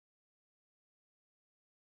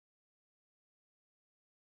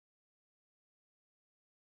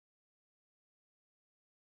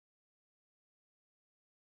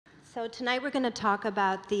So tonight we're going to talk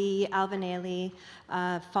about the Alvin Ailey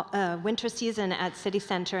winter season at City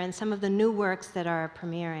Center and some of the new works that are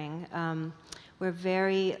premiering. We're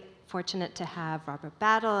very fortunate to have Robert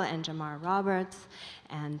Battle and Jamar Roberts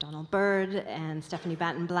and Byrd and Stefanie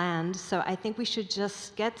Batten Bland. So I think we should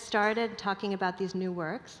just get started talking about these new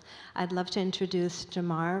works. I'd love to introduce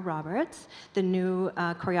Jamar Roberts, the new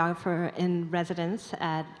choreographer in residence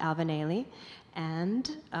at Alvin Ailey. And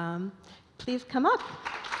please come up.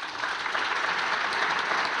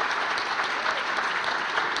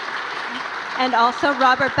 And also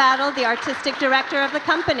Robert Battle, the artistic director of the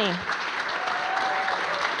company.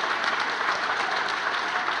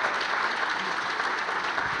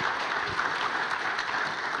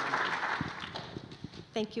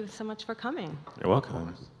 Thank you so much for coming. You're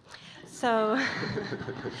welcome. So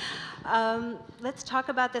let's talk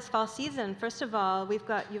about this fall season. First of all,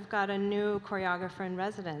 you've got a new choreographer in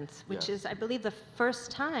residence, which is, I believe, the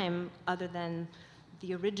first time other than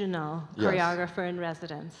the original choreographer in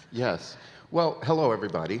residence. Yes. Well, hello,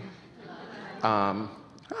 everybody. Hi.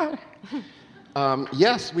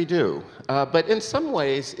 Yes, we do. But in some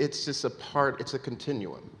ways, it's just it's a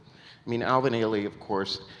continuum. I mean, Alvin Ailey, of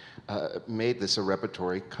course, made this a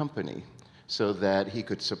repertory company so that he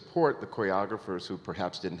could support the choreographers who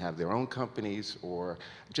perhaps didn't have their own companies or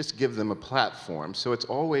just give them a platform. So it's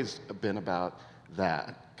always been about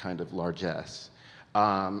that kind of largesse.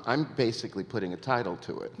 I'm basically putting a title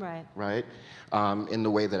to it, right? In the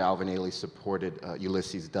way that Alvin Ailey supported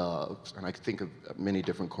Ulysses Dove, and I think of many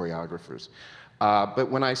different choreographers. But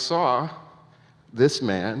when I saw this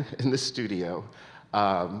man in the studio,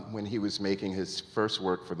 when he was making his first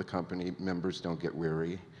work for the company, Members Don't Get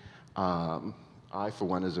Weary, I, for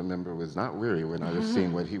one, as a member, was not weary when I was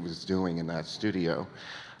seeing what he was doing in that studio.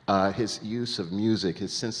 His use of music,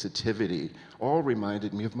 his sensitivity, all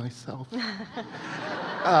reminded me of myself.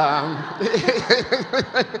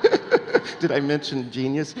 Did I mention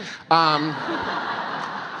genius? But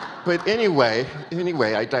anyway,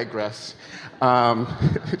 I digress.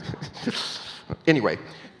 Anyway,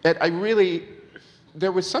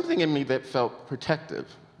 there was something in me that felt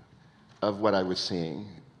protective of what I was seeing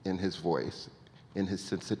in his voice, in his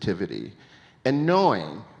sensitivity, and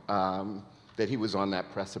knowing that he was on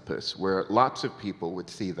that precipice where lots of people would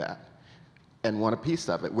see that and want a piece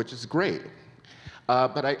of it, which is great.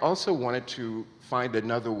 But I also wanted to find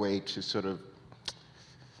another way to sort of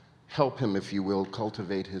help him, if you will,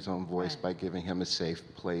 cultivate his own voice by giving him a safe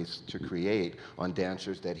place to create on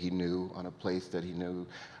dancers that he knew, on a place that he knew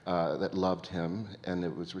that loved him, and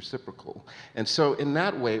it was reciprocal. And so in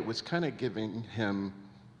that way, it was kind of giving him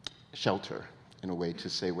shelter, in a way, to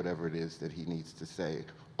say whatever it is that he needs to say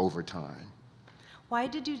over time. Why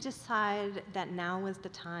did you decide that now was the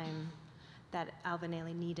time that Alvin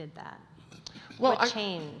Ailey needed that? Well, what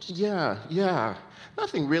changed? Yeah.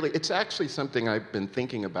 Nothing really. It's actually something I've been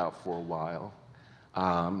thinking about for a while.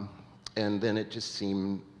 And then it just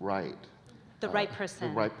seemed right. The right person.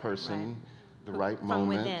 The right person, the right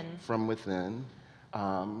moment. From within.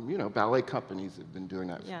 You know, ballet companies have been doing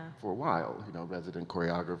that for a while, you know, resident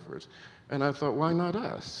choreographers. And I thought, why not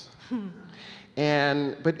us?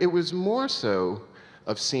 But it was more so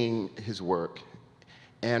of seeing his work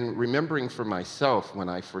and remembering for myself when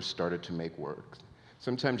I first started to make work.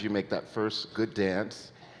 Sometimes you make that first good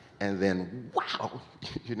dance, and then, wow,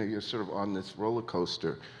 you know, you're sort of on this roller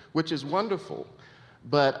coaster, which is wonderful.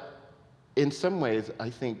 But in some ways, I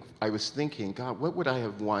think I was thinking, God, what would I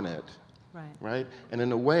have wanted? Right? And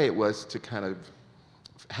in a way, it was to kind of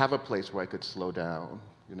have a place where I could slow down,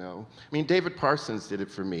 you know? I mean, David Parsons did it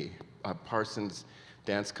for me. Parsons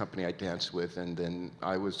dance company I danced with, and then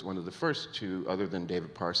I was one of the first to, other than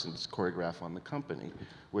David Parsons, choreograph on the company,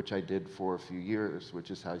 which I did for a few years, which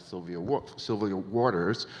is how Sylvia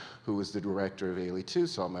Waters, who was the director of Ailey 2,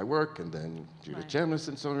 saw my work, and then Judith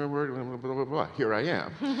Jamison saw my work, blah, blah, blah, blah. Here I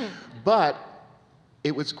am. But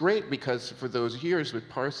it was great because for those years with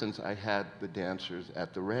Parsons, I had the dancers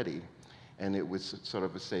at the ready, and it was sort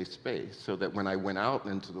of a safe space, so that when I went out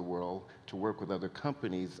into the world to work with other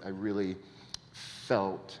companies, I really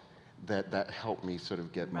felt that that helped me sort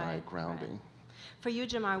of get my grounding. For you,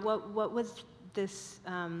 Jamar, what was this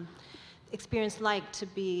experience like to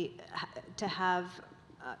have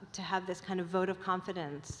this kind of vote of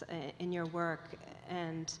confidence in your work?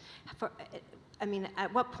 And I mean,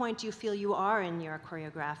 at what point do you feel you are in your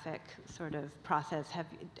choreographic sort of process? Have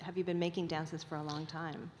you been making dances for a long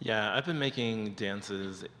time? Yeah, I've been making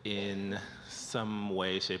dances in some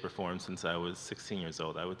way, shape, or form since I was 16 years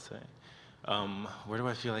old, I would say. Where do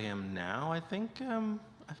I feel I am now? I think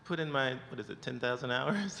I've put in my, what is it, 10,000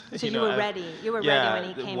 hours? So you were ready. You were ready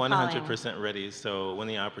when he came calling. 100% ready. So when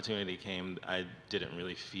the opportunity came, I didn't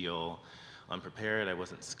really feel unprepared. I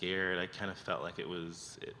wasn't scared. I kind of felt like it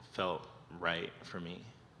felt right for me.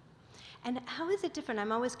 And how is it different?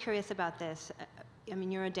 I'm always curious about this. I mean,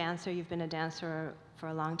 you're a dancer. You've been a dancer for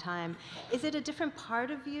a long time. Is it a different part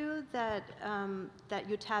of you that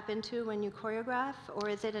you tap into when you choreograph, or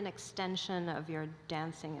is it an extension of your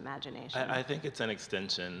dancing imagination? I think it's an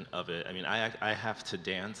extension of it. I mean, I have to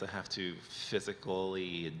dance. I have to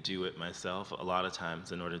physically do it myself a lot of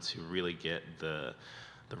times in order to really get the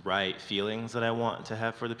right feelings that I want to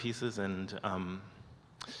have for the pieces. And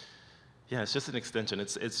yeah, it's just an extension.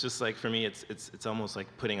 It's just like, for me, it's almost like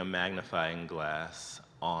putting a magnifying glass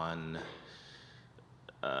on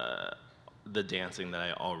the dancing that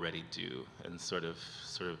I already do, and sort of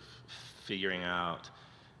figuring out,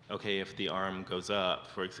 okay, if the arm goes up,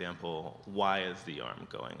 for example, why is the arm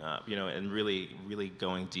going up? You know, and really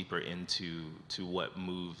going deeper into what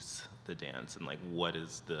moves the dance, and like what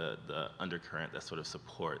is the undercurrent that sort of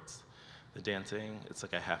supports the dancing. It's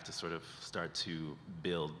like I have to sort of start to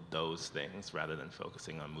build those things rather than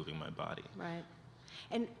focusing on moving my body. Right.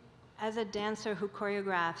 And as a dancer who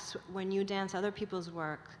choreographs, when you dance other people's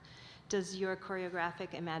work, does your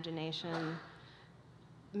choreographic imagination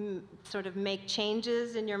sort of make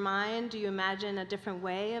changes in your mind? Do you imagine a different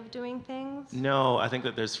way of doing things? No, I think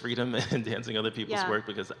that there's freedom in dancing other people's work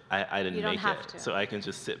because I didn't make it. To. So I can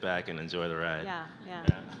just sit back and enjoy the ride. Yeah.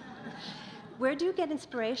 Where do you get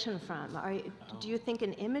inspiration from? Do you think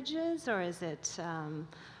in images, or is it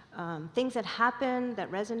things that happen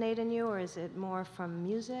that resonate in you, or is it more from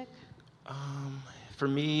music? For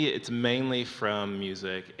me, it's mainly from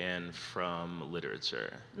music and from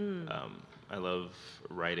literature. I love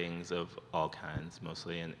writings of all kinds,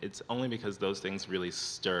 mostly, and it's only because those things really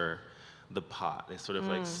stir the pot. They sort of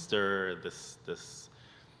like stir this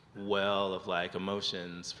well of like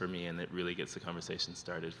emotions for me, and it really gets the conversation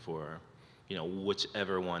started for, you know,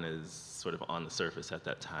 whichever one is sort of on the surface at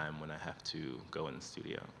that time when I have to go in the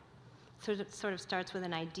studio. So it sort of starts with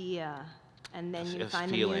an idea, and then you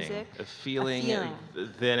find the music? A feeling,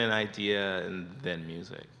 then an idea, and then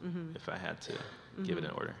music, if I had to give it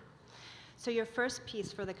an order. So your first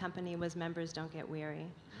piece for the company was Members Don't Get Weary.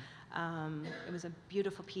 It was a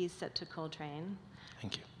beautiful piece set to Coltrane.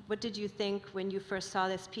 Thank you. What did you think when you first saw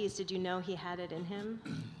this piece? Did you know he had it in him?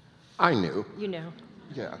 I knew. You knew.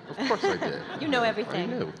 Yeah, of course I did. You know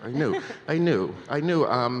everything. I knew.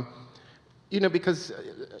 You know, because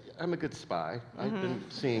I'm a good spy. I've been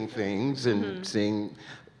seeing things and seeing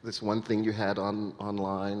this one thing you had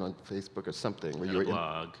online on Facebook or something where you were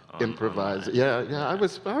blog, improvising. Yeah. I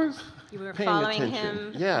was you were paying following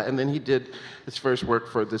attention. him. Yeah, and then he did his first work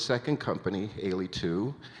for the second company, Ailey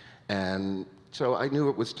 2, and so I knew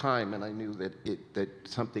it was time, and I knew that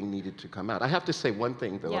something needed to come out. I have to say one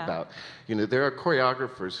thing, though, about, you know, there are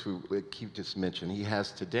choreographers who, like he just mentioned, he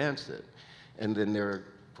has to dance it. And then there are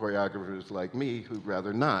choreographers like me who'd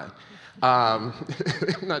rather not. I'm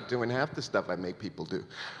not doing half the stuff I make people do.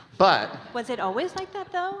 But was it always like that,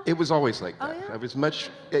 though? It was always like that. Oh, yeah? I was much,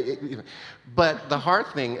 but the hard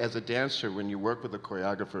thing as a dancer when you work with a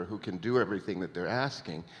choreographer who can do everything that they're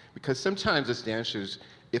asking, because sometimes as dancers,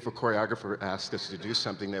 if a choreographer asks us to do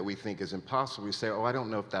something that we think is impossible, we say, oh, I don't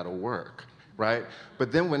know if that'll work, right?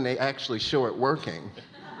 But then when they actually show it working,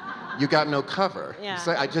 you got no cover. Yeah. You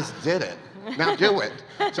say, I just did it. Now do it.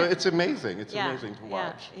 So it's amazing. It's amazing to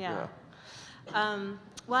watch. Yeah.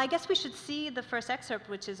 Well, I guess we should see the first excerpt,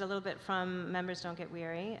 which is a little bit from Members Don't Get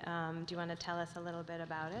Weary. Do you want to tell us a little bit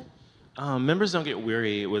about it? Members Don't Get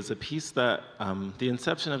Weary was a piece that, the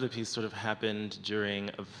inception of the piece sort of happened during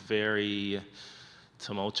a very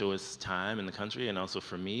tumultuous time in the country, and also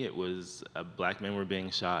for me, it was black men were being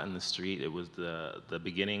shot in the street. It was the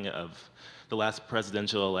beginning of the last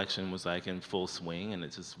presidential election was like in full swing, and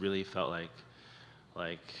it just really felt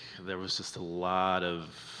like there was just a lot of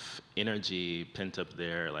energy pent up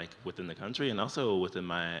there, like within the country and also within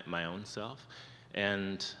my own self.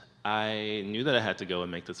 And I knew that I had to go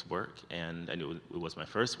and make this work, and I knew it was my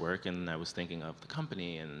first work, and I was thinking of the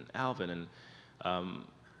company and Alvin, and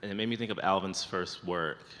it made me think of Alvin's first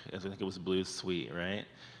work. I think it was Blues Suite, right?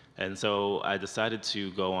 And so I decided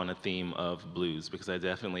to go on a theme of blues because I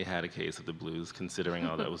definitely had a case of the blues considering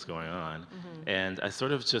all that was going on. And I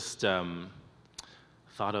sort of just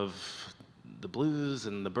thought of the blues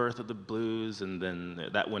and the birth of the blues, and then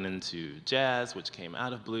that went into jazz, which came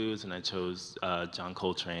out of blues, and I chose John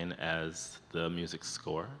Coltrane as the music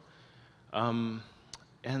score. And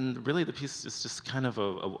really the piece is just kind of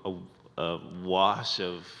a wash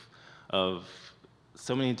of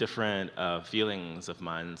so many different feelings of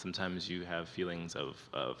mine. Sometimes you have feelings of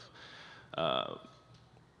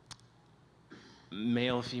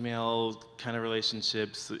male-female kind of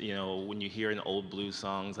relationships, you know, when you hear in old blues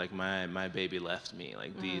songs like my baby left me,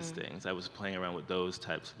 like these things. I was playing around with those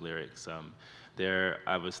types of lyrics.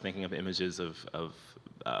 I was thinking of images of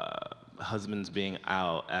husbands being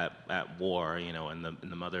out at war, you know, and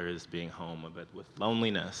the mother is being home, but with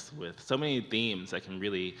loneliness, with so many themes that can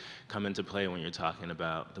really come into play when you're talking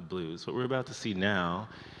about the blues. What we're about to see now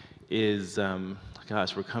is,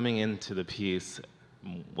 gosh, we're coming into the piece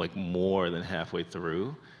like more than halfway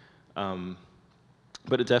through.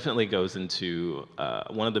 But it definitely goes into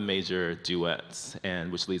one of the major duets,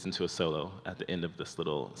 and which leads into a solo at the end of this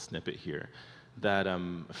little snippet here. That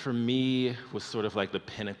for me was sort of like the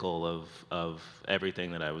pinnacle of everything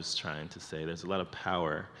that I was trying to say. There's a lot of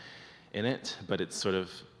power in it, but it's sort of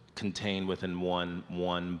contained within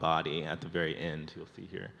one body at the very end. You'll see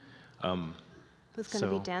here. Who's going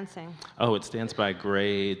to be dancing? Oh, it's danced by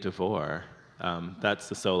Gray DeVore. That's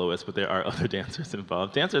the soloist, but there are other dancers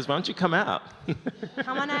involved. Dancers, why don't you come out?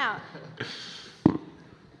 Come on out.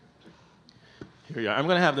 Here you are. I'm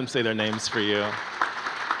going to have them say their names for you.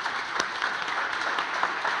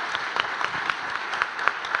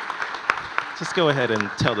 Just go ahead and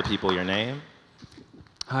tell the people your name.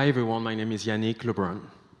 Hi, everyone. My name is Yannick Lebrun.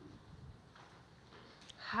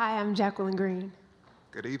 Hi, I'm Jacqueline Green.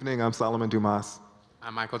 Good evening. I'm Solomon Dumas.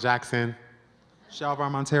 I'm Michael Jackson.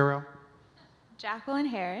 Shalvar Montero. Jacqueline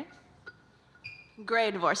Harris.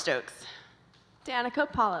 Gray DeVore-Stokes.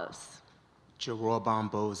 Danica Paulos.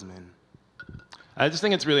 Jerobam Bozeman. I just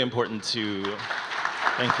think it's really important to,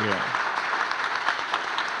 thank you.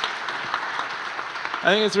 I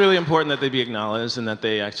think it's really important that they be acknowledged and that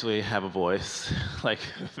they actually have a voice, like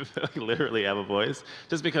literally have a voice.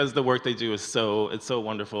 Just because the work they do is it's so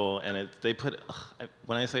wonderful, and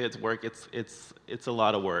when I say it's work, it's a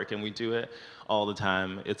lot of work, and we do it all the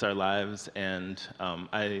time. It's our lives, and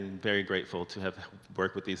I'm very grateful to have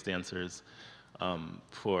worked with these dancers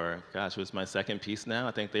for, gosh, it was my second piece now.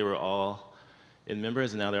 I think they were all in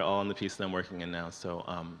members, and now they're all in the piece that I'm working in now. So,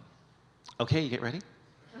 okay, you get ready?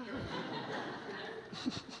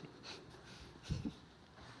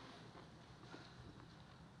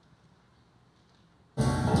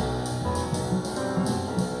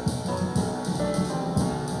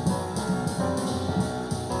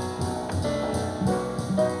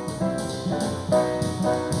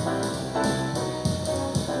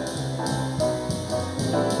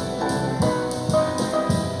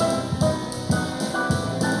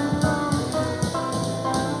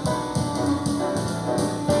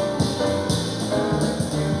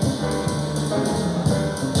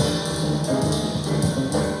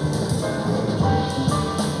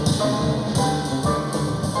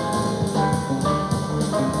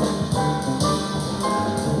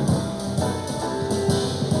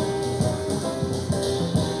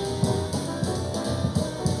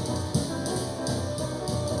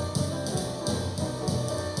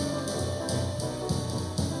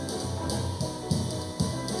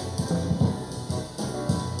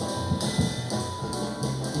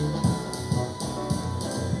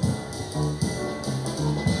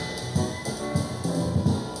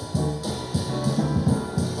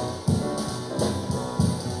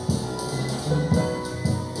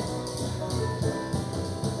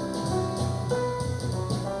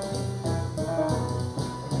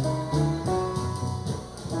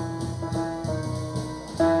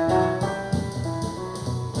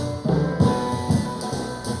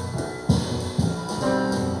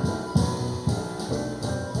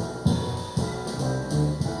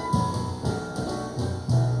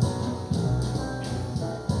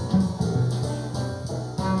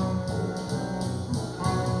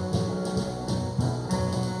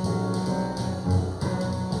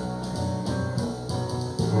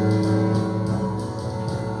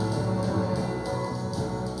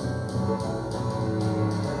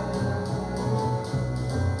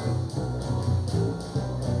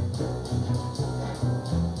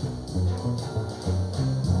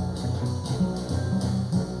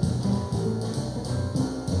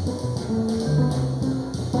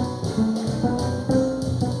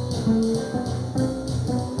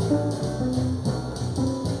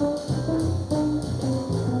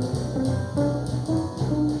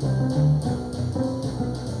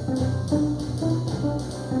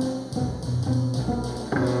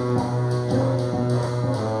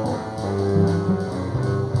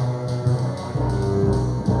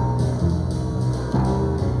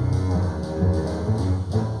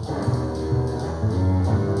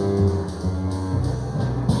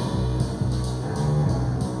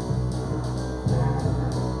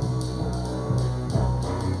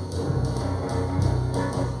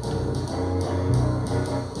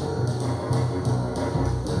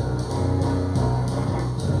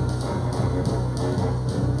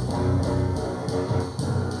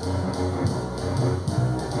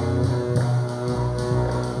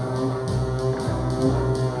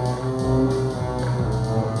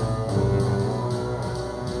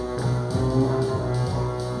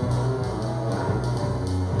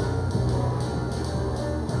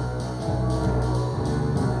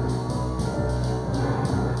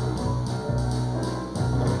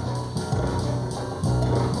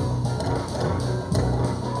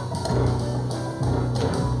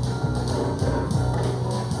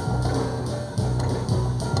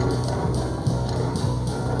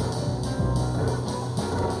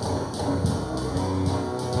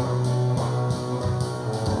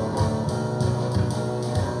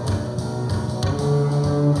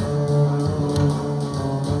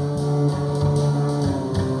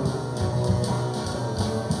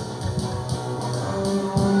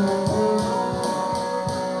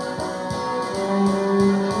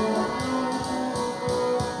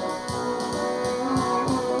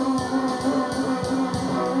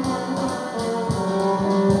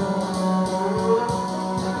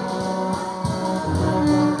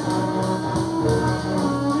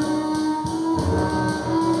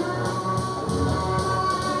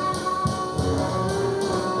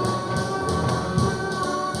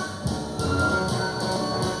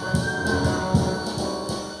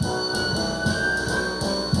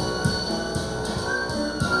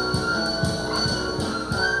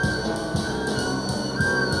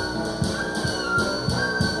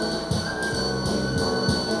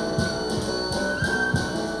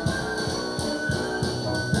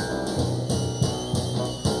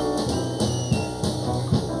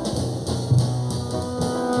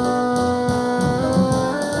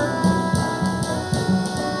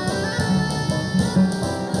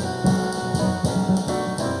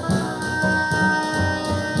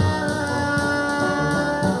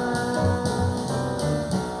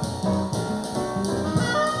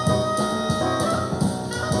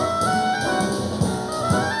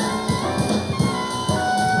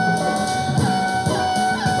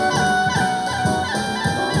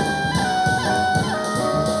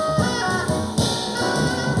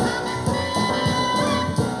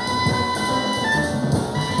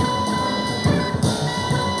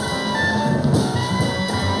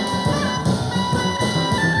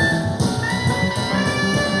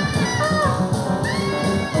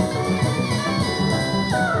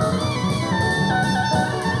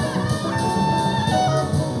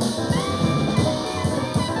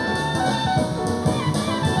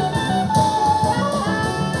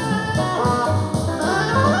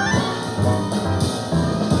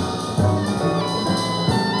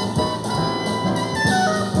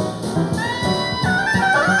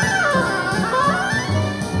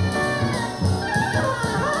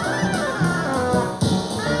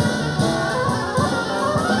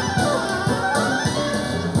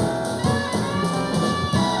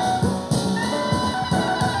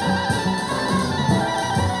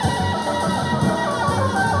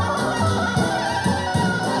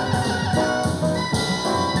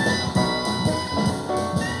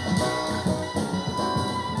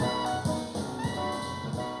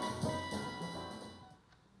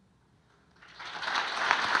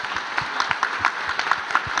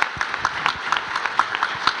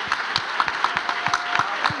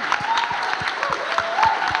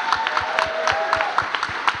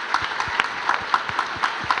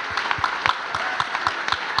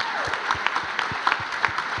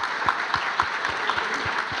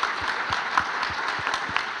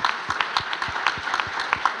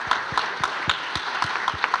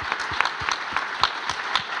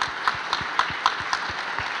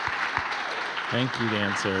 Thank you,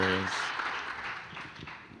 dancers.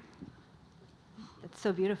 It's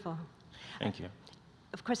so beautiful. Thank you.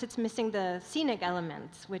 Of course, it's missing the scenic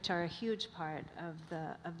elements, which are a huge part of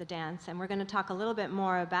the dance. And we're going to talk a little bit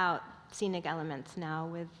more about scenic elements now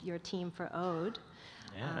with your team for Ode.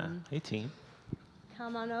 Yeah. Hey, team.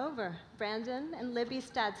 Come on over, Brandon and Libby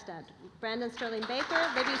Stadstedt. Brandon Stirling Baker,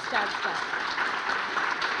 Libby Stadstedt.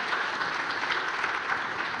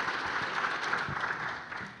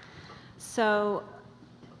 So,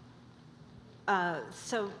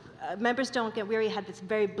 members Don't Get Weary had this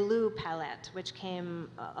very blue palette, which a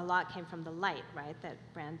lot came from the light, right, that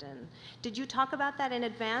Brandon. Did you talk about that in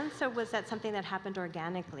advance, or was that something that happened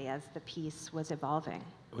organically as the piece was evolving?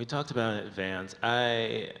 We talked about it in advance.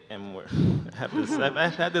 I've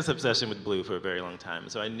had this obsession with blue for a very long time,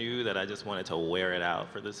 so I knew that I just wanted to wear it out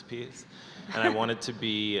for this piece. And I wanted to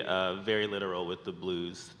be very literal with the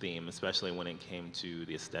blues theme, especially when it came to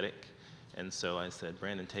the aesthetic. And so I said,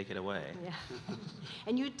 Brandon, take it away. Yeah.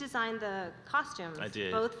 And you designed the costumes, I did.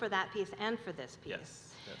 Both for that piece and for this piece.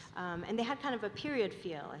 Yes. And they had kind of a period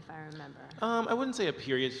feel, if I remember. I wouldn't say a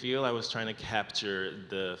period feel. I was trying to capture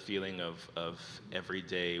the feeling of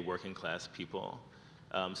everyday working class people,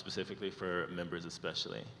 specifically for members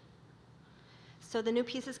especially. So the new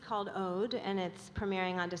piece is called Ode, and it's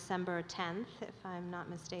premiering on December 10th, if I'm not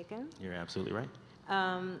mistaken. You're absolutely right.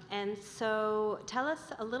 And so tell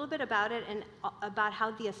us a little bit about it and about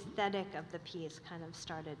how the aesthetic of the piece kind of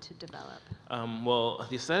started to develop. Well,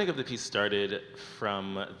 the aesthetic of the piece started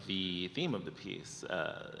from the theme of the piece.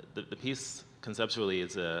 The piece conceptually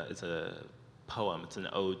is a poem. It's an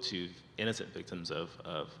ode to innocent victims of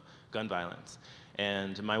gun violence.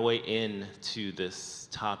 And my way into this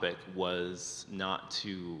topic was not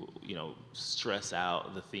to, stress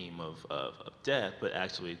out the theme of death, but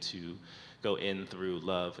actually to go in through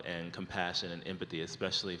love and compassion and empathy,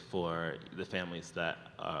 especially for the families that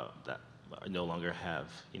no longer have,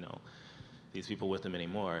 these people with them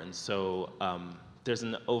anymore. And so there's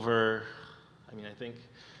I think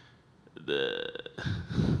there's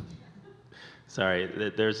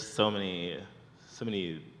so many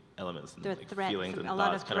elements and feelings and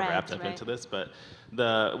thoughts kind of wrapped up into this. But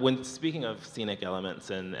when speaking of scenic elements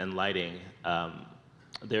and lighting,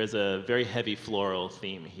 there's a very heavy floral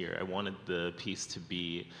theme here. I wanted the piece to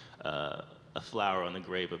be a flower on the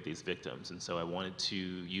grave of these victims, and so I wanted to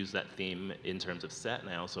use that theme in terms of set,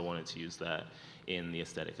 and I also wanted to use that in the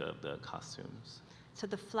aesthetic of the costumes. So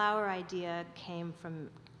the flower idea came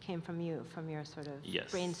from you, from your sort of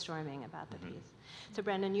yes. brainstorming about the piece. So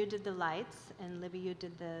Brandon, you did the lights, and Libby, you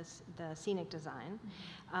did the scenic design.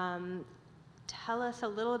 Tell us a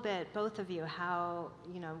little bit, both of you,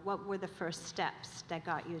 what were the first steps that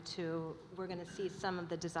got you to, we're going to see some of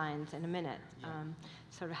the designs in a minute.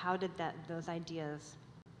 Sort of how did those ideas,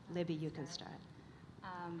 Libby, you can start.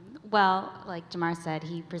 Well, like Jamar said,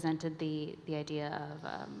 he presented the idea of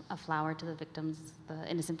a flower to the victims, the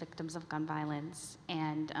innocent victims of gun violence,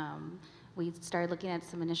 and we started looking at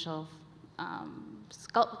some initial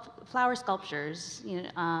flower sculptures. Yeah,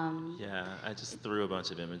 I just threw a bunch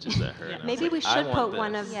of images at her. And Maybe we should put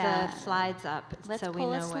one of the slides up let's so we pull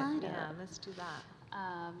know a slide what. up. Yeah, let's do that.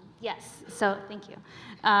 Yes. So thank you.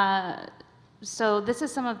 So this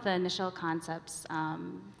is some of the initial concepts.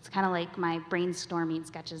 It's kind of like my brainstorming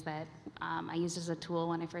sketches that I used as a tool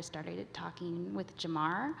when I first started talking with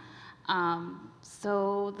Jamar.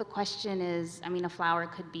 So the question is, a flower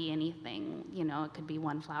could be anything, it could be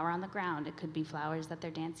one flower on the ground, it could be flowers that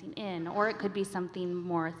they're dancing in, or it could be something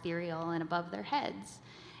more ethereal and above their heads,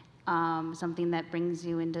 something that brings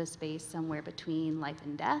you into a space somewhere between life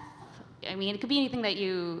and death. It could be anything that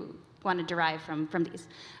you want to derive from these,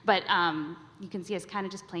 but you can see us kind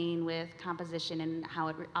of just playing with composition and how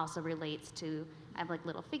it also relates to, I have like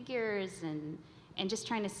little figures and just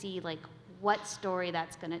trying to see like what story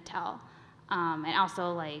that's going to tell, and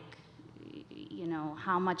also like,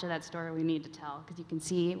 how much of that story we need to tell, because you can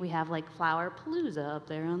see we have like Flower Palooza up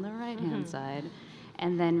there on the right-hand side,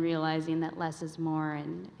 and then realizing that less is more,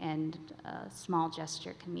 and a small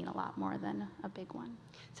gesture can mean a lot more than a big one.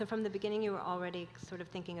 So from the beginning, you were already sort of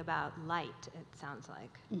thinking about light, it sounds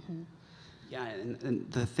like. Mm-hmm. Yeah, and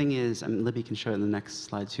the thing is, Libby can show it in the next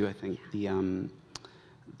slide too, I think.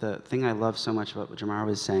 The thing I love so much about what Jamar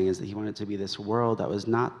was saying is that he wanted it to be this world that was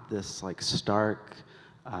not this like stark,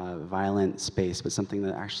 violent space, but something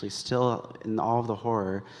that actually still, in all of the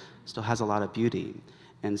horror, still has a lot of beauty.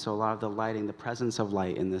 And so a lot of the lighting, the presence of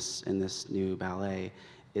light in this new ballet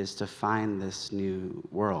is to find this new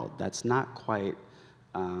world that's not quite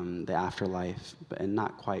the afterlife, and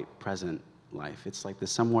not quite present life. It's like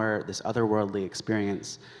this otherworldly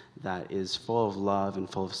experience that is full of love and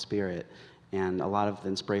full of spirit, And a lot of the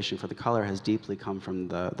inspiration for the color has deeply come from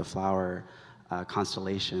the flower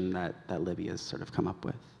constellation that Libby has sort of come up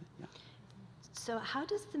with. Yeah. So how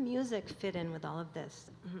does the music fit in with all of this?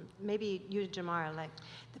 Maybe you, Jamar, like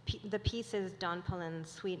the piece is Don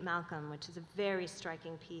Pullen's Sweet Malcolm, which is a very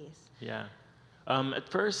striking piece. Yeah. At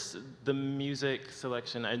first, the music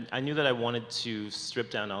selection, I knew that I wanted to strip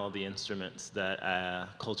down all the instruments that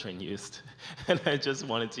Coltrane used, and I just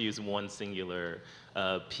wanted to use one singular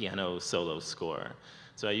piano solo score.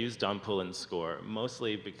 So I used Don Pullen's score,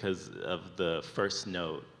 mostly because of the first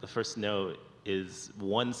note. The first note is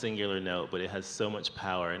one singular note, but it has so much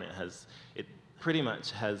power, and it pretty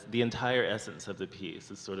much has the entire essence of the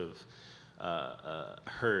piece is sort of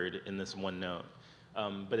heard in this one note.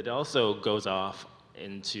 But it also goes off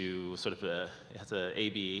into sort of it has a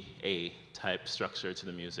ABA type structure to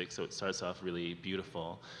the music, so it starts off really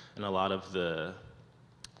beautiful, and a lot of the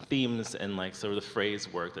themes and like sort of the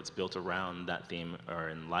phrase work that's built around that theme are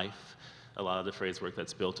in life. A lot of the phrase work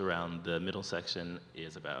that's built around the middle section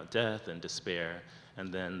is about death and despair,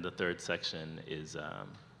 and then the third section is the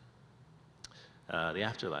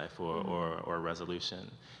afterlife or resolution.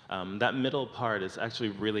 That middle part is actually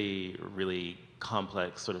really, really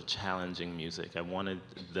complex, sort of challenging music. I wanted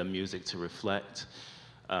the music to reflect,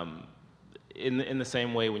 in the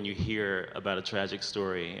same way when you hear about a tragic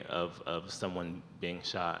story of someone being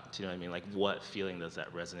shot, you know what I mean? Like, what feeling does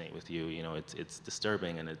that resonate with you? You know, it's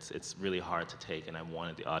disturbing and it's really hard to take, and I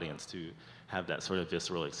wanted the audience to have that sort of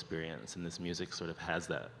visceral experience, and this music sort of has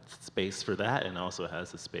that space for that and also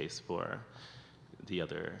has the space for the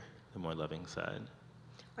more loving side.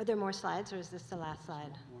 Are there more slides, or is this the last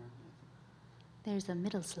slide? There's a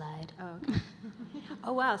middle slide. Oh, okay.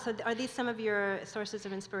 Oh, wow. So are these some of your sources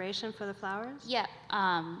of inspiration for the flowers? Yeah.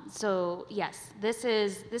 So yes, this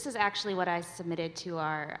is actually what I submitted to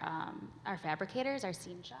our fabricators, our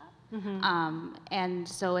scene shop. Mm-hmm. And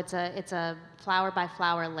so it's a flower by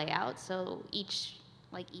flower layout. So each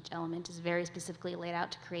element is very specifically laid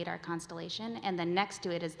out to create our constellation, and then next to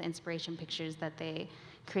it is the inspiration pictures that they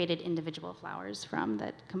created individual flowers from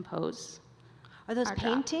that compose. Are those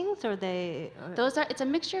paintings, or they? It's a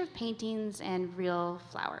mixture of paintings and real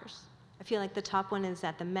flowers. I feel like the top one is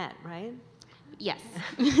at the Met, right? Yes.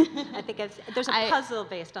 I think there's a puzzle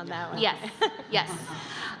based on that one. Yes, yes.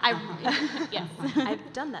 Yes.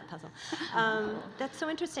 I've done that puzzle. That's so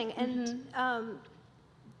interesting. And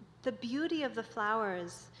the beauty of the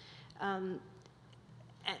flowers, and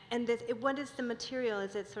what is the material?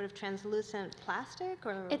 Is it sort of translucent plastic,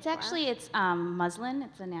 or? It's actually muslin.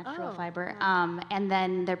 It's a natural fiber, wow. And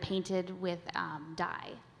then they're painted with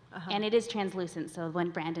dye, and it is translucent. So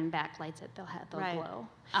when Brandon backlights it, they'll glow.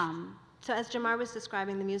 So as Jamar was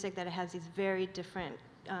describing the music, that it has these very different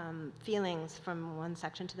feelings from one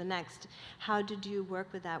section to the next. How did you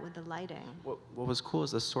work with that with the lighting? What was cool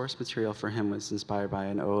is the source material for him was inspired by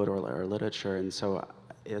an ode or literature, and so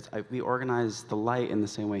we organized the light in the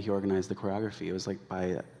same way he organized the choreography. It was like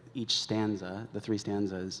by each stanza, the 3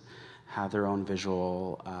 stanzas, have their own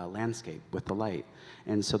visual landscape with the light.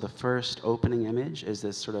 And so the first opening image is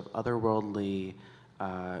this sort of otherworldly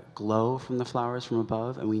glow from the flowers from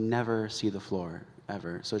above, and we never see the floor,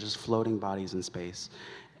 ever. So just floating bodies in space.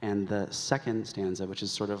 And the second stanza, which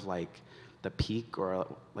is sort of like the peak or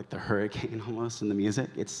like the hurricane almost in the music,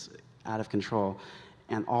 it's out of control.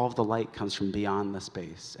 And all of the light comes from beyond the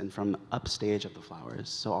space and from upstage of the flowers.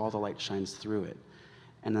 So all the light shines through it.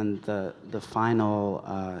 And then the final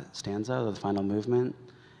stanza, the final movement,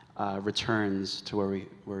 returns to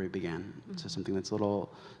where we began, to something that's a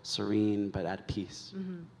little serene but at peace.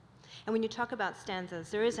 Mm-hmm. And when you talk about stanzas,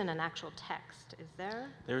 there isn't an actual text, is there?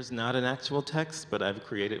 There's not an actual text, but I've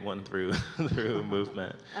created one through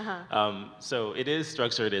movement. So it is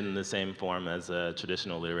structured in the same form as a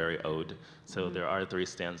traditional literary ode. So there are 3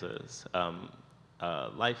 stanzas: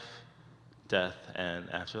 life, death, and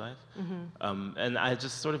afterlife. And I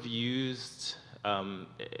just sort of used,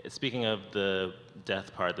 speaking of the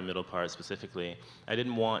death part, the middle part specifically, I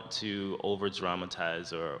didn't want to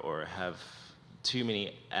over-dramatize or have too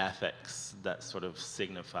many affects that sort of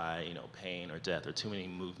signify, pain or death, or too many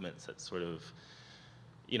movements that sort of,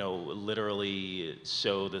 literally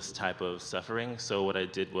show this type of suffering. So what I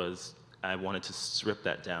did was I wanted to strip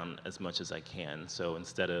that down as much as I can. So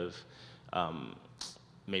instead of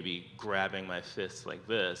maybe grabbing my fist like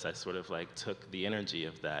this, I sort of like took the energy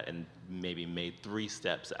of that and maybe made 3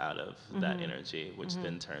 steps out of that energy, which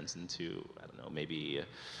then turns into, I don't know, maybe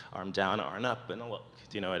arm down, arm up, and a look.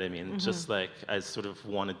 Do you know what I mean? Just like I sort of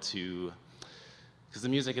wanted to because the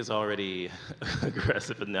music is already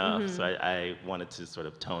aggressive enough, so I wanted to sort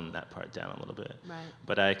of tone that part down a little bit. Right.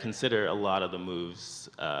 But I consider a lot of the moves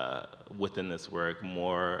within this work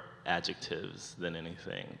more adjectives than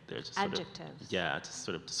anything. They're just adjectives. Just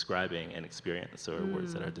sort of describing an experience, or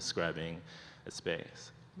words that are describing a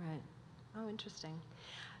space. Right. Oh, interesting.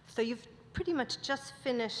 So you've pretty much just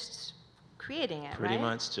finished creating it, Pretty right?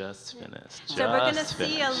 much just finished. So we're going to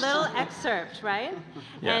see a little excerpt, right?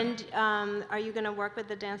 Yeah. And are you going to work with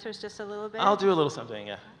the dancers just a little bit? I'll do a little something,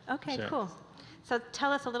 yeah. Okay, Sure. cool. So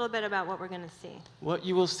tell us a little bit about what we're going to see. What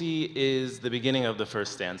you will see is the beginning of the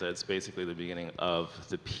first stanza. It's basically the beginning of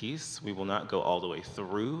the piece. We will not go all the way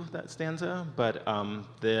through that stanza, but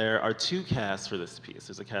there are two casts for this piece.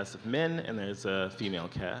 There's a cast of men and there's a female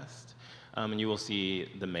cast. And you will see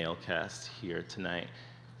the male cast here tonight.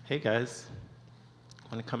 Hey guys,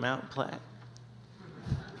 want to come out and play?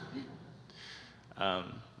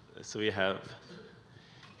 So we have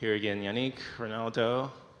here again Yannick,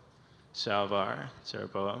 Ronaldo, Shalvar,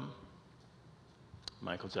 Jeroboam,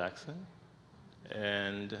 Michael Jackson,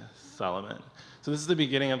 and Solomon. So this is the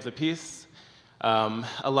beginning of the piece.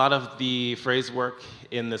 A lot of the phrase work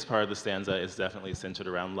in this part of the stanza is definitely centered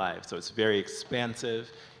around life. So it's very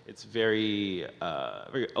expansive. It's very,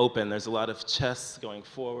 very open. There's a lot of chests going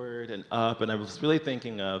forward and up, and I was really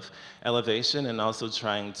thinking of elevation and also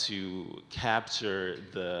trying to capture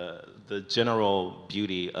the general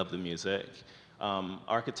beauty of the music.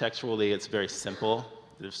 Architecturally, it's very simple.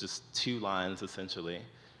 There's just two lines, essentially,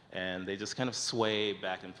 and they just kind of sway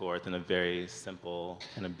back and forth in a very simple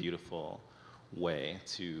kind of beautiful way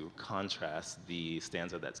to contrast the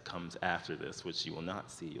stanza that comes after this, which you will not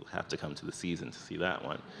see. You'll have to come to the season to see that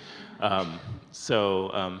one.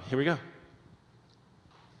 Here we go.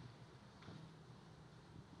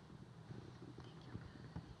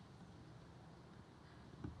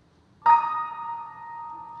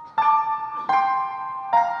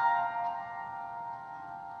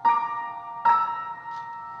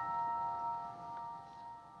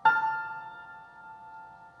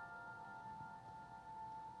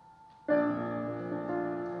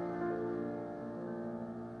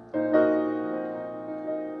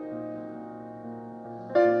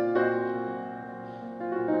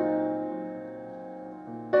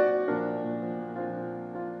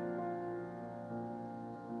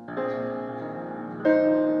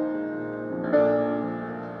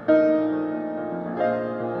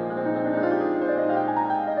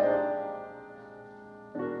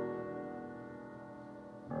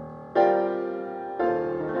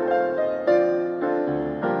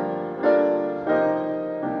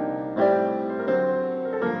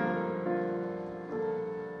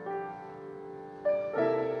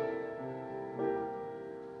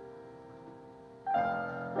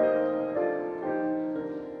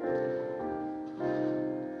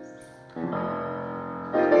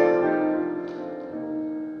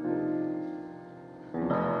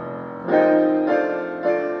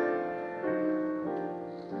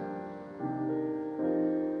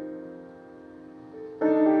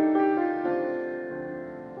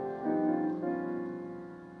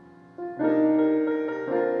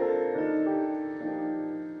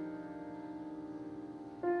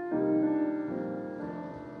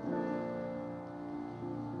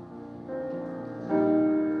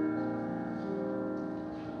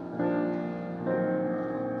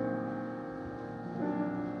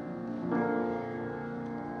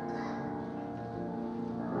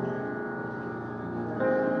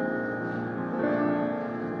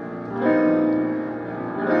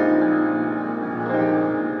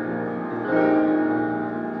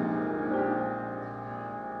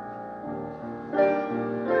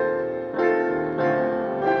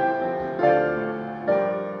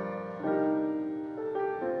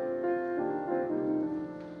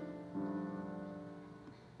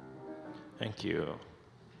 Thank you.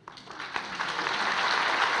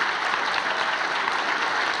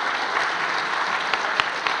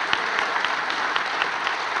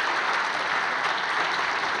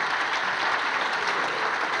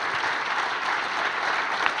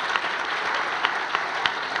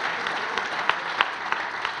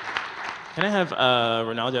 Can I have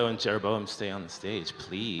Ronaldo and Jeroboam stay on the stage,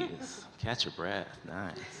 please? Catch your breath,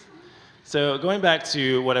 nice. So going back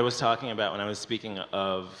to what I was talking about when I was speaking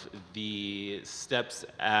of the steps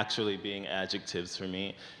actually being adjectives for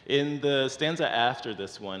me, in the stanza after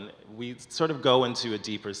this one, we sort of go into a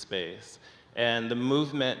deeper space. And the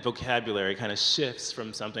movement vocabulary kind of shifts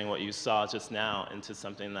from something what you saw just now into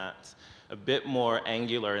something that's a bit more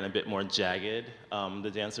angular and a bit more jagged.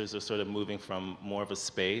 The dancers are sort of moving from more of a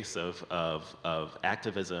space of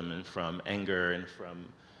activism and from anger and from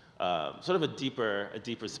sort of a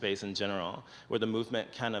deeper space in general, where the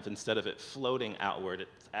movement kind of, instead of it floating outward,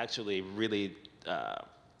 it's actually really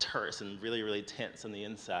terse and really, really tense on the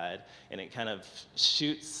inside, and it kind of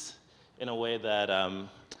shoots in a way that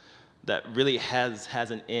that really has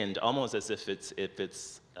an end, almost as if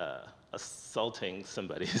it's assaulting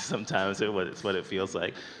somebody sometimes. It's what it feels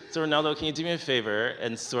like. So Ronaldo, can you do me a favor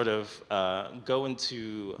and sort of go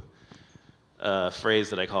into a phrase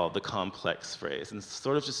that I call the complex phrase, and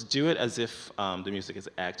sort of just do it as if the music is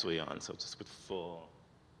actually on, so just with full,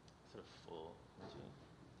 sort of full energy.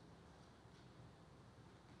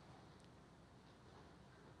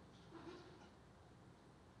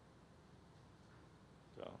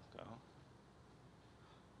 Go, go.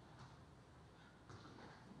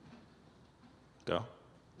 Go.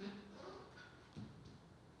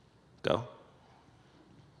 Go.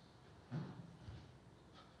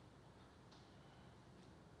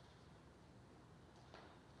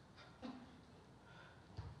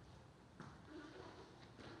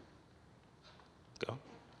 Go.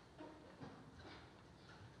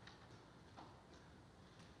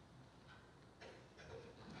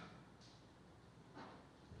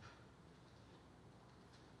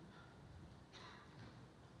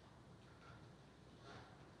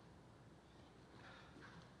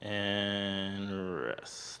 And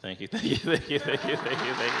rest. Thank you, thank you, thank you, thank you, thank you, thank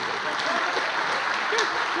you, thank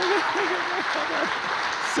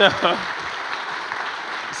you.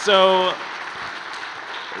 So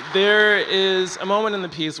there is a moment in the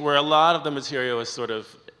piece where a lot of the material is sort of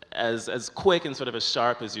as quick and sort of as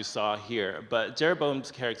sharp as you saw here, but Jeroboam's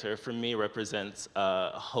character, for me, represents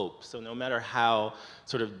hope. So no matter how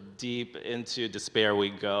sort of deep into despair we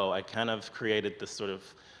go, I kind of created this sort of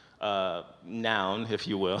noun, if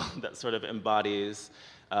you will, that sort of embodies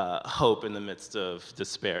hope in the midst of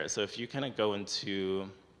despair. So if you kind of go into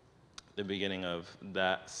the beginning of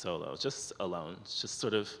that solo, just alone, just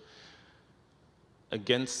sort of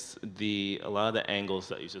against a lot of the angles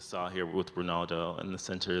that you just saw here with Ronaldo, in the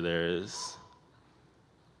center there is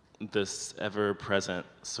this ever-present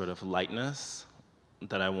sort of lightness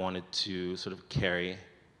that I wanted to sort of carry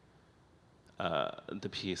the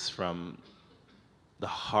piece from the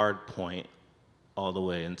hard point all the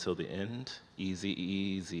way until the end.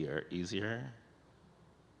 Easier. Ease.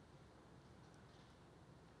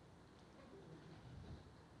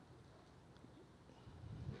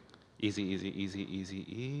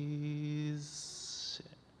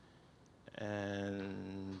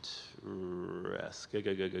 And rest. Good.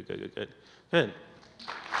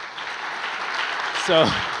 So,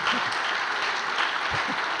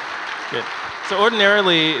 good. So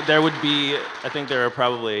ordinarily, there would be, I think there are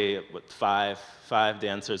probably, five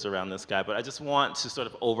dancers around this guy, but I just want to sort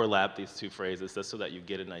of overlap these two phrases just so that you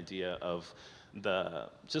get an idea of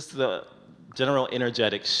just the general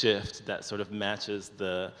energetic shift that sort of matches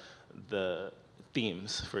the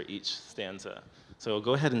themes for each stanza. So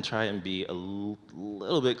go ahead and try and be a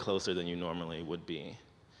little bit closer than you normally would be.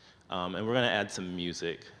 And we're gonna add some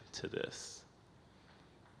music to this.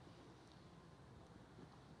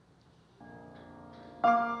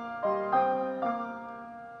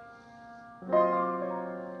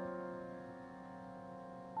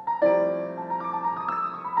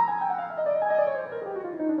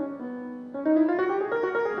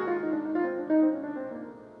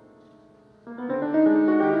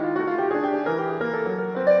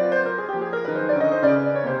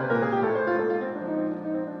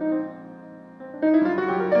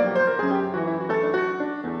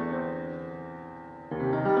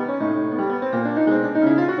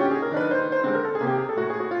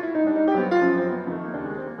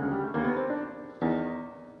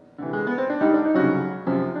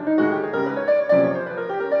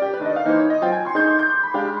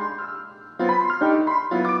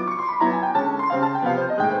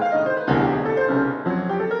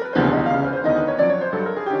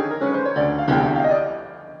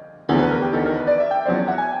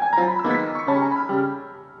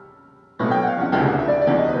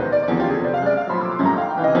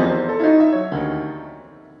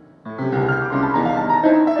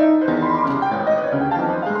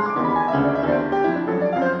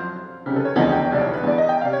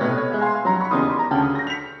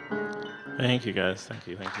 Thank you, guys. Thank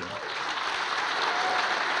you.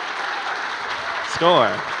 Score.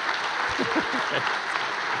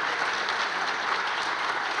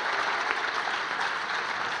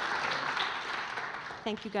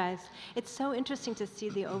 Thank you, guys. It's so interesting to see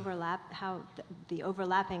the overlap, how the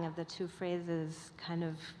overlapping of the two phrases kind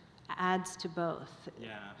of adds to both.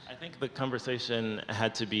 Yeah, I think the conversation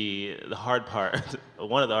had to be the hard part.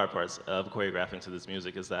 One of the hard parts of choreographing to this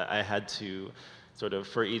music is that I had to sort of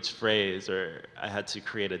for each phrase, or I had to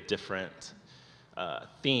create a different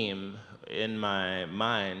theme in my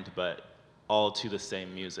mind, but all to the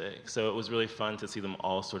same music. So it was really fun to see them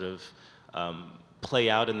all sort of play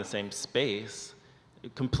out in the same space,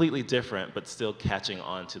 completely different, but still catching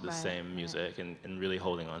on to the same music and really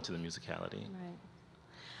holding on to the musicality. Right.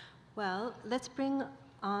 Well, let's bring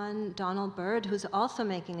on Byrd, who's also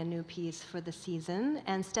making a new piece for the season,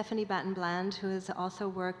 and Stefanie Batten Bland, who has also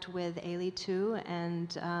worked with Ailey too,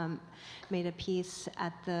 and made a piece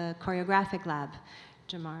at the choreographic lab.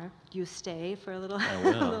 Jamar, you stay for a little, a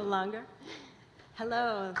little longer.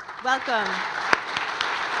 Hello, welcome.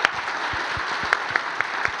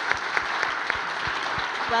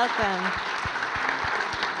 Welcome.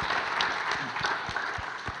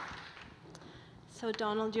 So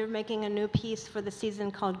Donald, you're making a new piece for the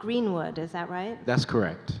season called Greenwood, is that right? That's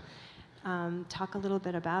correct. Talk a little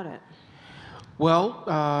bit about it.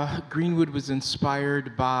 Well, Greenwood was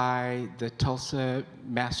inspired by the Tulsa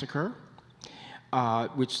massacre,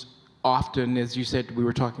 which often, as you said, we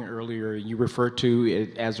were talking earlier, you refer to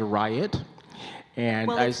it as a riot. And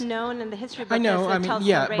well, it's known in the history book. I know, as the Tulsa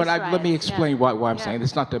yeah, race but riots. let me explain why I'm saying.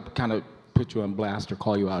 It's not to kind of put you on blast or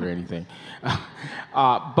call you out or anything.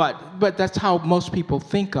 But that's how most people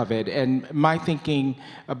think of it. And my thinking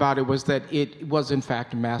about it was that it was in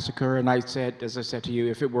fact a massacre. And I said, as I said to you,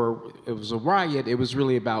 if it was a riot, it was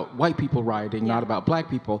really about white people rioting, not about black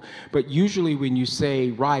people. But usually when you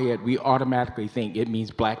say riot, we automatically think it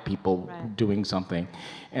means black people doing something.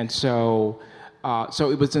 And so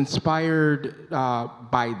it was inspired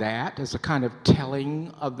by that as a kind of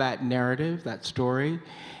telling of that narrative, that story.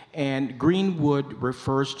 And Greenwood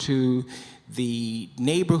refers to the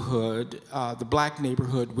neighborhood, the black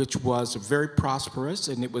neighborhood, which was very prosperous,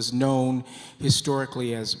 and it was known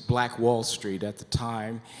historically as Black Wall Street at the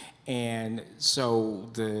time. And so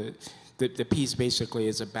the piece basically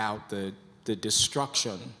is about the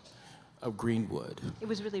destruction of Greenwood. It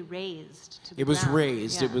was really razed to the It was ground.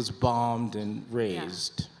 razed. It was bombed and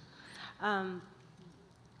razed. Yeah.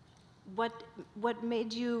 What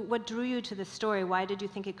drew you to the story? Why did you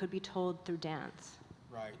think it could be told through dance?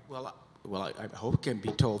 Right. Well, I hope it can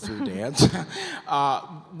be told through dance.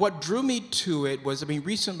 What drew me to it was,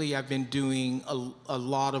 recently I've been doing a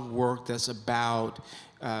lot of work that's about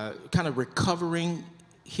kind of recovering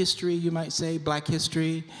history, you might say, black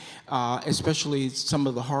history, especially some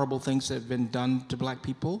of the horrible things that have been done to black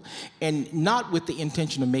people, and not with the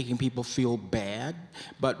intention of making people feel bad,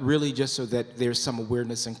 but really just so that there's some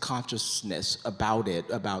awareness and consciousness about it,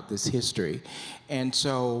 about this history. And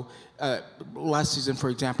so last season, for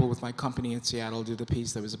example, with my company in Seattle, I did a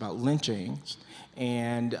piece that was about lynchings.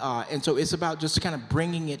 And so it's about just kind of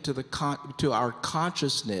bringing it to our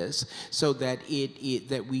consciousness, so that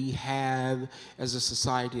that we have, as a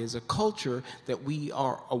society, as a culture, that we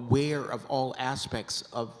are aware of all aspects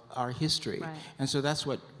of our history. Right. And so that's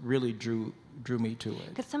what really drew me to it.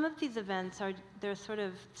 Because some of these events they're sort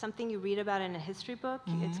of something you read about in a history book.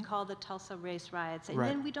 Mm-hmm. It's called the Tulsa race riots, and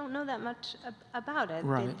then we don't know that much about it.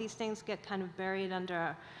 Right. These things get kind of buried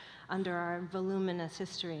under our voluminous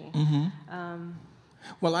history. Mm-hmm.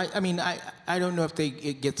 Well, I don't know if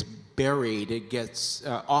it gets buried. It gets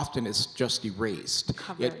often it's just erased.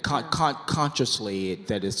 Covered, consciously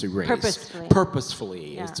that it's erased.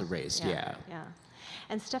 Purposefully it's erased. Yeah.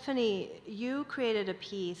 And Stefanie, you created a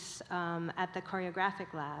piece at the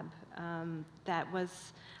choreographic lab that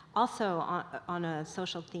was also on a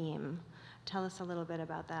social theme. Tell us a little bit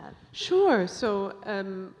about that. Sure. So.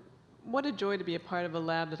 What a joy to be a part of a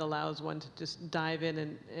lab that allows one to just dive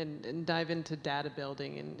in and dive into data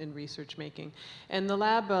building and research making. And the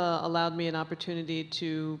lab allowed me an opportunity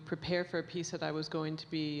to prepare for a piece that I was going to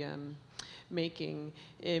be making.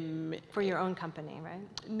 For your own company, right?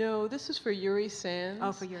 No, this is for Yuri Sands.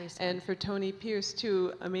 Oh, for Yuri Sands. And for Tony Pierce,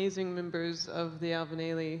 two amazing members of the Alvin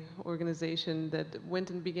Ailey organization that went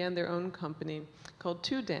and began their own company called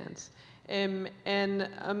Two Dance. And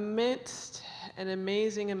amidst an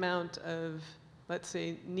amazing amount of, let's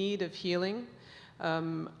say, need of healing,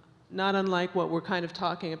 not unlike what we're kind of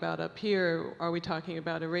talking about up here. Are we talking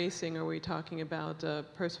about erasing? Are we talking about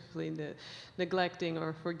purposefully neglecting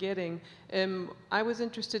or forgetting? I was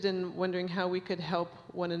interested in wondering how we could help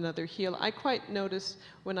one another heal. I quite notice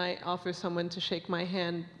when I offer someone to shake my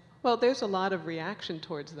hand, well, there's a lot of reaction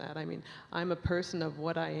towards that. I'm a person of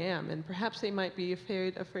what I am, and perhaps they might be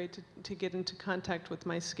afraid to get into contact with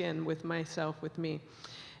my skin, with myself, with me.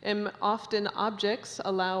 And often objects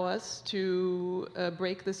allow us to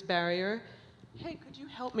break this barrier. Hey, could you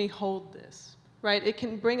help me hold this? right? It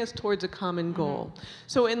can bring us towards a common goal.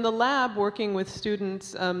 So in the lab, working with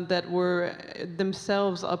students that were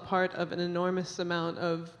themselves a part of an enormous amount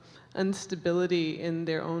of instability in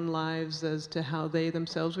their own lives as to how they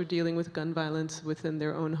themselves were dealing with gun violence within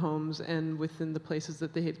their own homes and within the places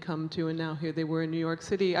that they had come to, and now here they were in New York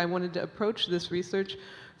City, I wanted to approach this research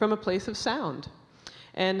from a place of sound.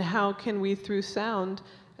 And how can we, through sound,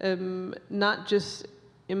 not just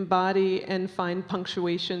embody and find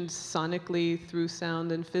punctuations sonically through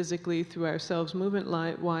sound and physically through ourselves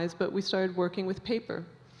movement-wise, but we started working with paper.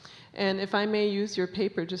 And if I may use your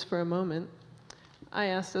paper just for a moment, I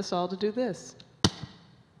asked us all to do this.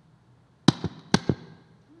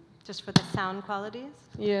 Just for the sound qualities?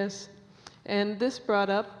 Yes. And this brought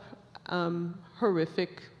up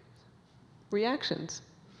horrific reactions.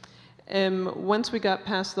 Once we got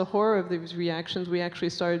past the horror of these reactions, we actually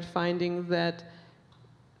started finding that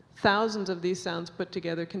thousands of these sounds put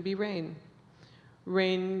together can be rain.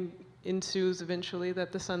 Rain ensues eventually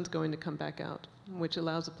that the sun's going to come back out, which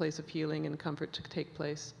allows a place of healing and comfort to take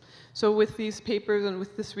place. So with these papers and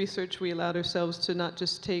with this research, we allowed ourselves to not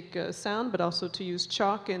just take sound, but also to use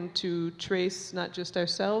chalk and to trace not just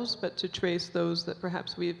ourselves, but to trace those that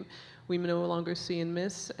perhaps we no longer see and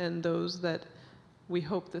miss, and those that we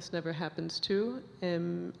hope this never happens to.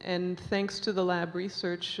 And thanks to the lab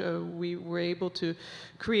research, we were able to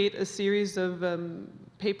create a series of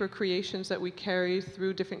paper creations that we carry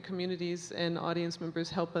through different communities, and audience members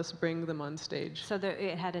help us bring them on stage. So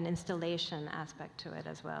it had an installation aspect to it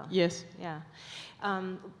as well. Yes. Yeah.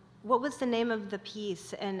 What was the name of the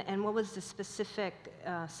piece, and what was the specific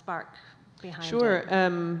spark behind it? Sure.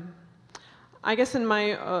 I guess in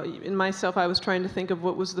myself, I was trying to think of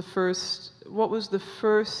what was the first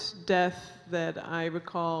death that I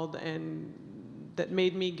recalled and that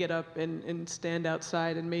made me get up and stand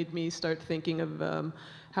outside and made me start thinking of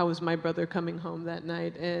how was my brother coming home that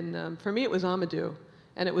night. And for me, it was Amadou,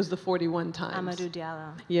 and it was the 41 times. Amadou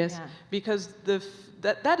Diallo. Yes, yeah. Because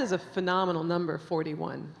that is a phenomenal number,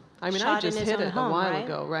 41. I mean, shot I just in his hit own it home, a while right?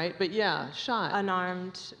 ago, right? But yeah, shot.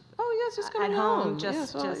 Unarmed. Oh yes, just coming at home.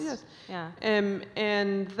 Yes, Just yeah.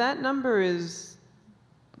 And that number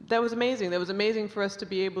that was amazing. That was amazing for us to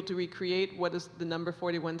be able to recreate what does the number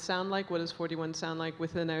 41 sound like, what does 41 sound like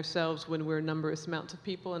within ourselves when we're numberless amounts of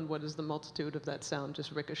people, and what does the multitude of that sound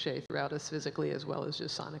just ricochet throughout us physically as well as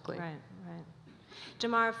just sonically. Right, right.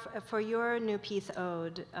 Jamar, for your new piece,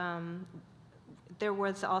 Ode, there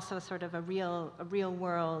was also sort of a real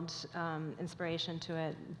world inspiration to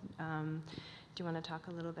it. Do you want to talk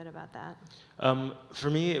a little bit about that? For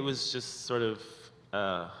me, it was just sort of,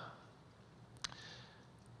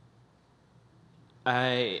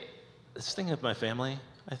 I was thinking of my family,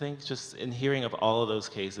 I think. Just in hearing of all of those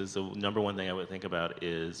cases, the number one thing I would think about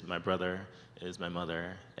is my brother, is my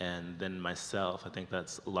mother, and then myself. I think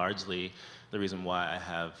that's largely the reason why I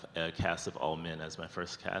have a cast of all men as my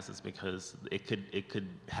first cast, is because it could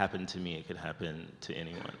happen to me, it could happen to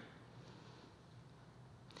anyone.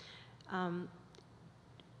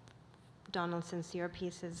 Donald, since your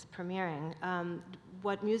piece is premiering,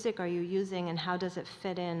 what music are you using, and how does it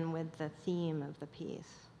fit in with the theme of the piece?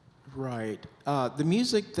 Right. The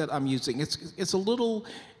music that I'm using, it's a little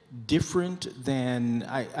different than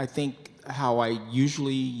I think how I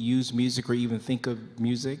usually use music or even think of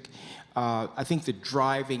music. I think the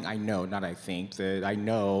driving, I know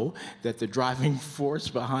that the driving force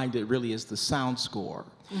behind it really is the sound score.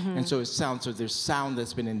 Mm-hmm. And so there's sound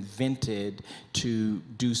that's been invented to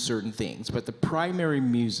do certain things. But the primary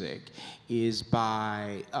music is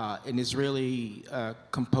by an Israeli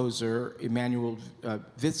composer, Emanuel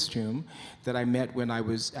Witztum, that I met when I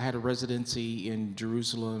had a residency in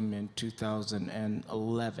Jerusalem in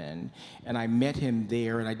 2011. And I met him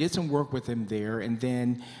there, and I did some work with him there, and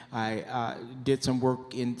then I did some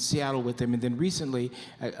work in Seattle with him, and then recently,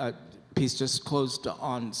 piece just closed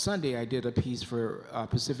on Sunday. I did a piece for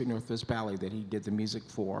Pacific Northwest Ballet that he did the music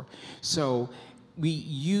for. So we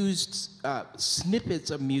used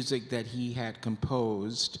snippets of music that he had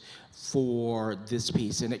composed for this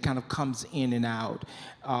piece, and it kind of comes in and out.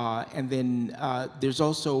 And then there's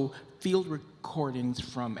also field recordings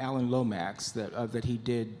from Alan Lomax that he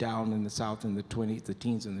did down in the South in the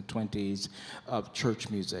teens and the 20s of church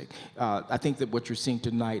music. I think that what you're seeing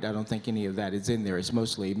tonight, I don't think any of that is in there. It's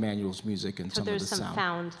mostly Emmanuel's music and some of the sound. So there's some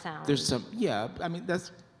found sound. There's some, yeah. I mean,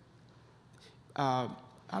 that's, I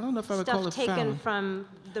don't know if I would call it stuff taken found.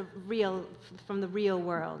 from the real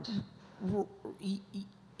world.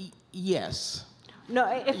 Yes. No,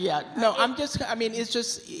 I'm just, I mean, it's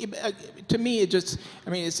just, to me, it just, I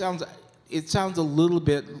mean, it sounds a little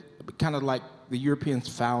bit kind of like the Europeans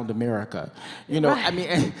found America. You know, Right. I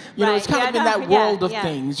mean, you know, it's kind of in that world of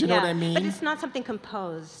things. You know what I mean? But it's not something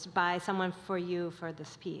composed by someone for you for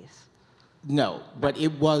this piece. No, but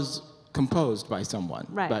it was composed by someone,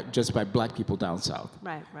 Right. but just by black people down south.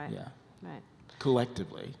 Right, right. Yeah. Right.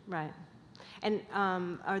 Collectively. Right. And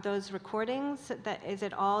are those recordings, is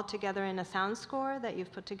it all together in a sound score that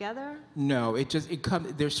you've put together? No, it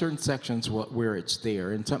comes, there's certain sections where it's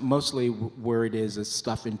there, and mostly where it is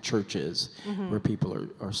stuff in churches where people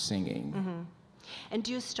are singing. And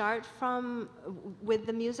do you start with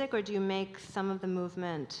the music, or do you make some of the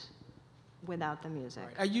movement without the music?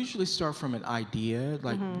 I usually start from an idea,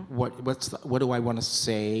 like what do I want to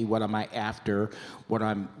say? What am I after?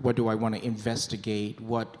 What do I want to investigate?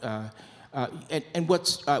 And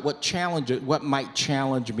what might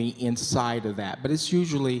challenge me inside of that? But it's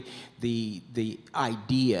usually the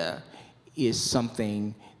idea is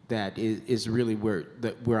something that is really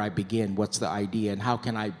where I begin. What's the idea, and how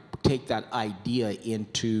can I take that idea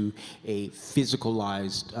into a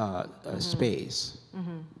physicalized space?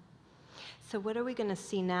 So what are we going to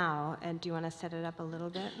see now? And do you want to set it up a little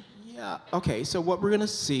bit? Yeah. Okay. So what we're going to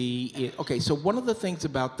see is, okay. So one of the things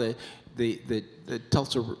about the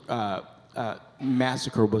Tulsa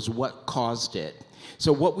massacre was what caused it.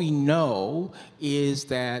 So what we know is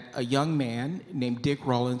that a young man named Dick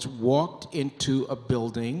Rawlins walked into a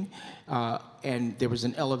building, and there was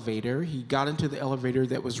an elevator. He got into the elevator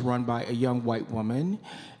that was run by a young white woman.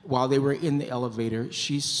 While they were in the elevator,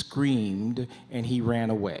 she screamed, and he ran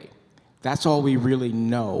away. That's all we really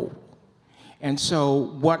know. And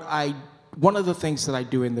so one of the things that I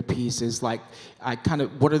do in the piece is like,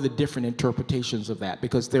 what are the different interpretations of that?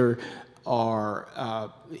 Because there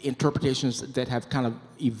are interpretations that have kind of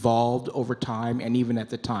evolved over time and even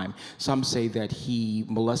at the time. Some say that he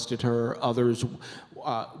molested her, others,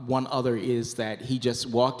 one other is that he just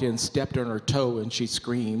walked in, stepped on her toe, and she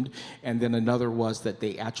screamed, and then another was that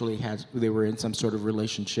they were in some sort of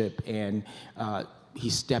relationship, and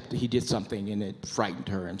he did something and it frightened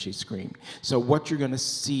her and she screamed. So what you're going to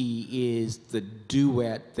see is the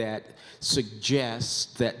duet that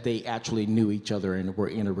suggests that they actually knew each other and were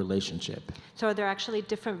in a relationship. So are there actually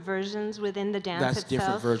different versions within the dance itself? That's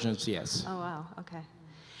different versions, yes. Oh, wow, okay.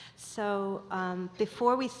 So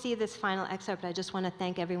before we see this final excerpt, I just want to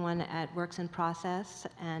thank everyone at Works in Process,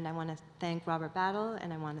 and I want to thank Robert Battle,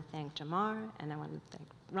 and I want to thank Jamar, and I want to thank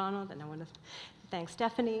Ronald, and I want to thank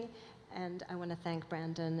Stefanie, and I want to thank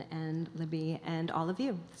Brandon and Libby and all of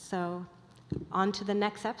you. So on to the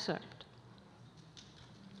next excerpt.